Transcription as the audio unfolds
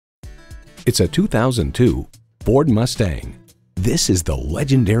It's a 2002 Ford Mustang. This is the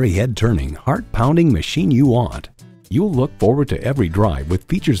legendary head-turning, heart-pounding machine you want. You'll look forward to every drive with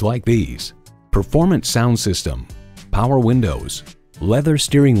features like these: performance sound system, power windows, leather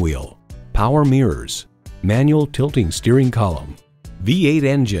steering wheel, power mirrors, manual tilting steering column, V8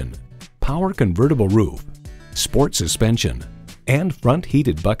 engine, power convertible roof, sport suspension, and front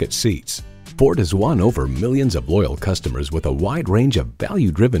heated bucket seats. Ford has won over millions of loyal customers with a wide range of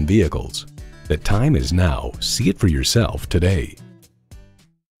value-driven vehicles. The time is now. See it for yourself today.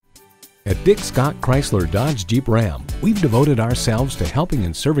 At Dick Scott Chrysler Dodge Jeep Ram, we've devoted ourselves to helping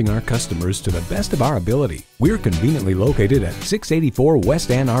and serving our customers to the best of our ability. We're conveniently located at 684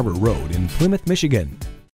 West Ann Arbor Road in Plymouth, Michigan.